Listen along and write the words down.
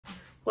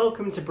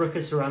Welcome to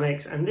Brooker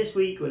Ceramics, and this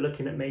week we're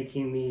looking at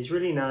making these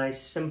really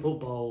nice simple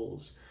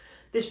bowls.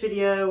 This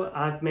video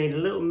I've made a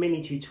little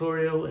mini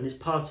tutorial and is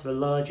part of a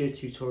larger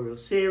tutorial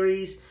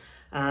series,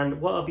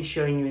 and what I'll be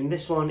showing you in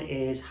this one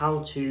is how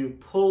to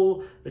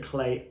pull the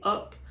clay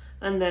up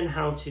and then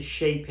how to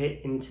shape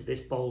it into this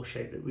bowl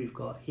shape that we've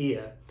got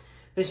here.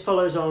 This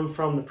follows on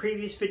from the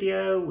previous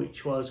video,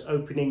 which was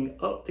opening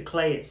up the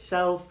clay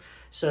itself.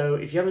 So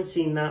if you haven't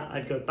seen that,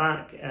 I'd go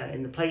back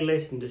in the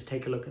playlist and just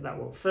take a look at that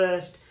one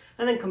first,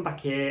 and then come back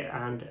here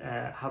and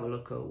have a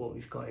look at what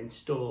we've got in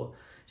store.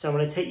 So I'm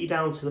going to take you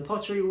down to the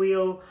pottery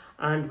wheel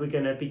and we're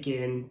going to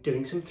begin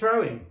doing some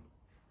throwing.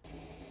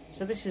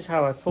 So this is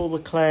how I pull the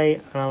clay,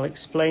 and I'll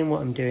explain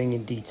what I'm doing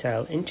in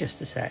detail in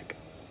just a sec.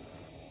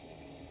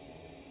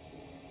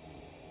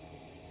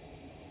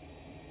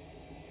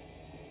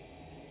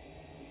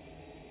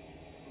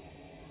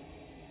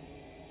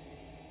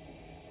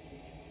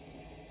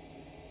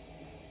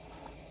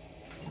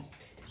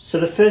 So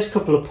the first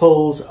couple of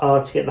pulls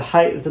are to get the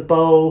height of the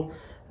bowl.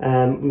 We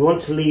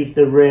want to leave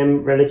the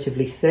rim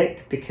relatively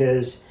thick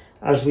because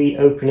as we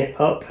open it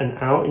up and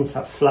out into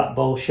that flat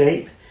bowl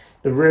shape,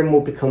 the rim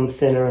will become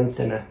thinner and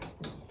thinner.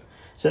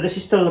 So this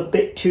is still a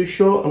bit too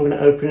short. I'm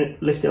going to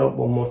lift it up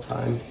one more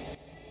time.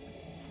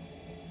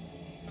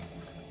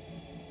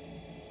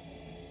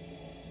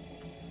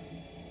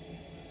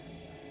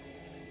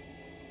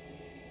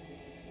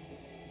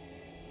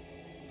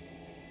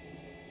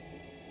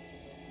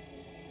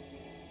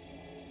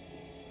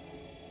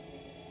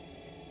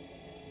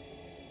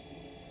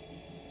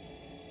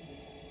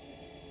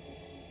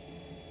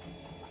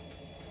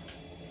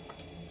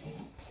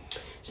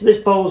 So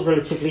this bowl is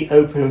relatively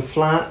open and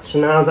flat, so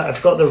now that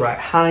I've got the right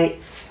height,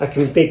 I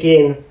can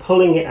begin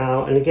pulling it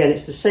out. And again,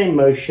 it's the same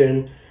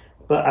motion,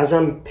 but as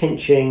I'm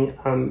pinching,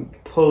 I'm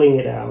pulling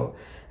it out.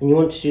 And you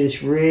want to do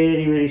this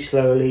really, really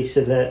slowly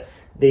so that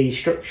the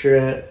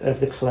structure of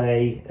the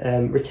clay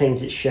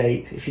retains its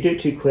shape. If you do it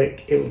too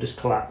quick, it will just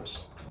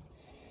collapse.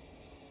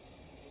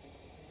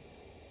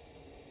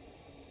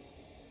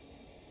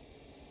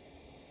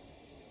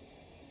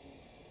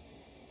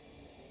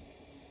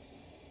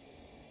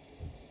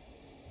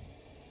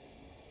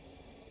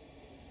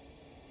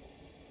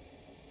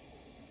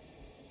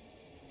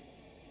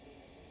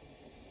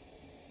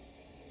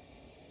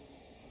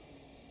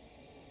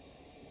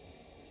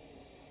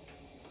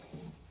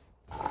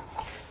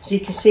 So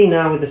you can see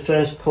now with the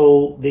first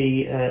pull,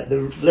 the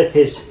lip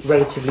is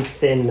relatively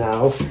thin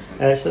now, so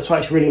that's why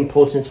it's really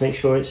important to make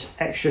sure it's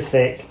extra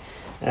thick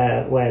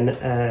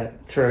when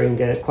throwing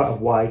quite a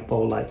wide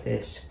bowl like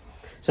this.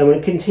 So I'm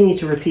going to continue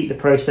to repeat the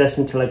process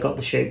until I got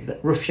the shape,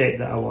 that rough shape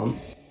that I want.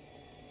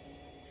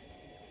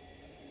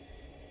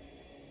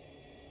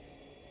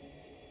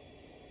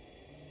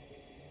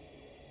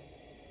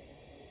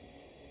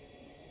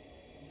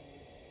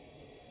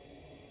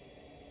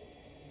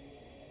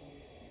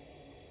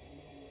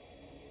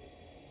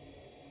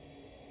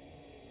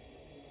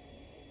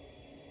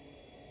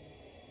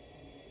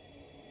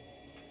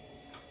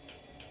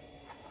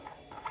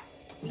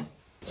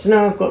 So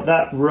now I've got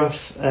that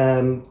rough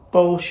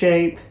bowl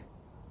shape.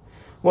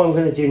 What I'm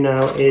going to do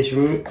now is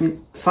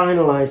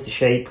finalise the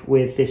shape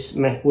with this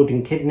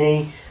wooden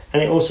kidney,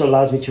 and it also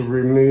allows me to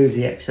remove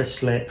the excess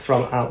slip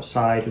from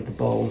outside of the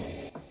bowl.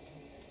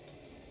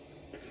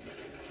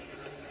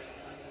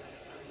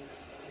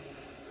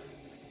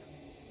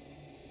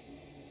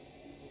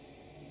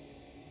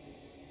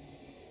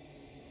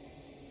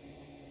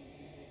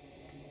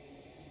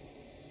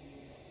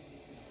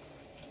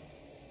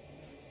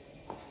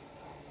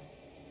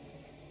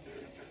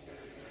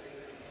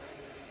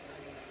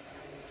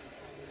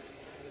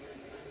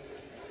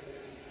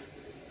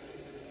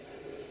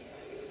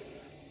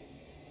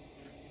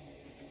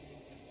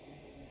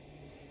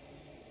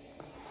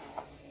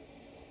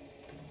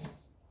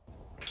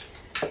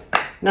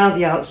 Now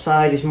the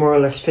outside is more or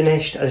less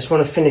finished. I just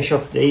want to finish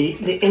off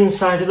the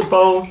inside of the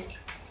bowl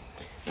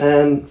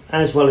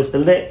as well as the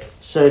lip.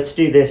 So to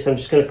do this, I'm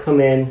just going to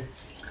come in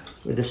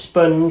with a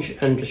sponge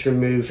and just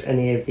remove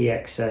any of the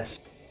excess.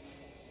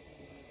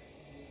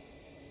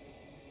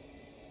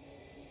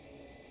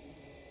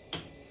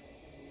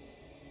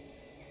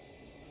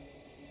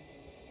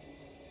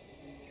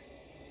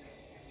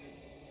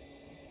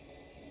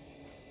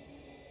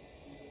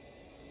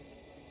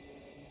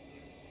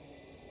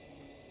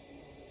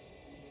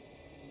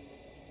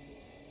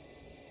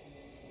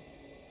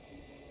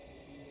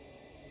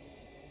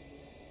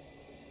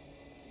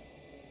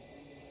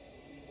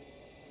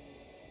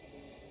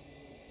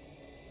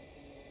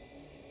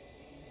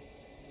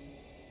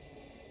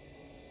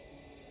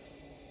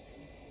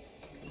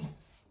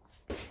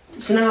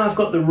 So now I've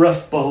got the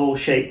rough bowl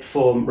shaped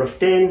form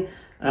roughed in.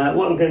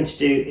 What I'm going to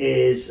do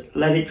is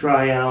let it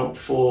dry out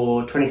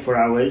for 24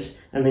 hours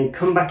and then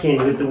come back in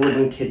with the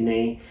wooden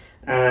kidney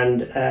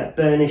and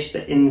burnish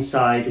the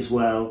inside as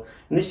well.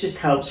 And this just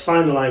helps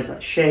finalise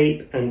that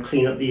shape and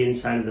clean up the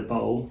inside of the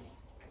bowl.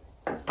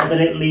 And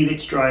then leave it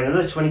to dry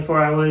another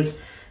 24 hours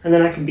and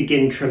then I can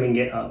begin trimming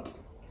it up.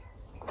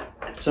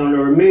 So I'm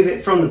going to remove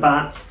it from the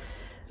bat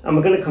and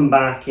we're going to come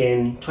back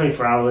in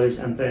 24 hours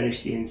and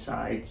burnish the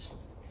insides.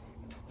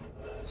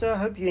 So I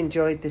hope you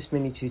enjoyed this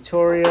mini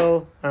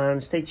tutorial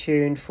and stay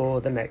tuned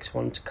for the next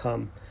one to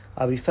come.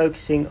 I'll be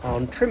focusing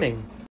on trimming.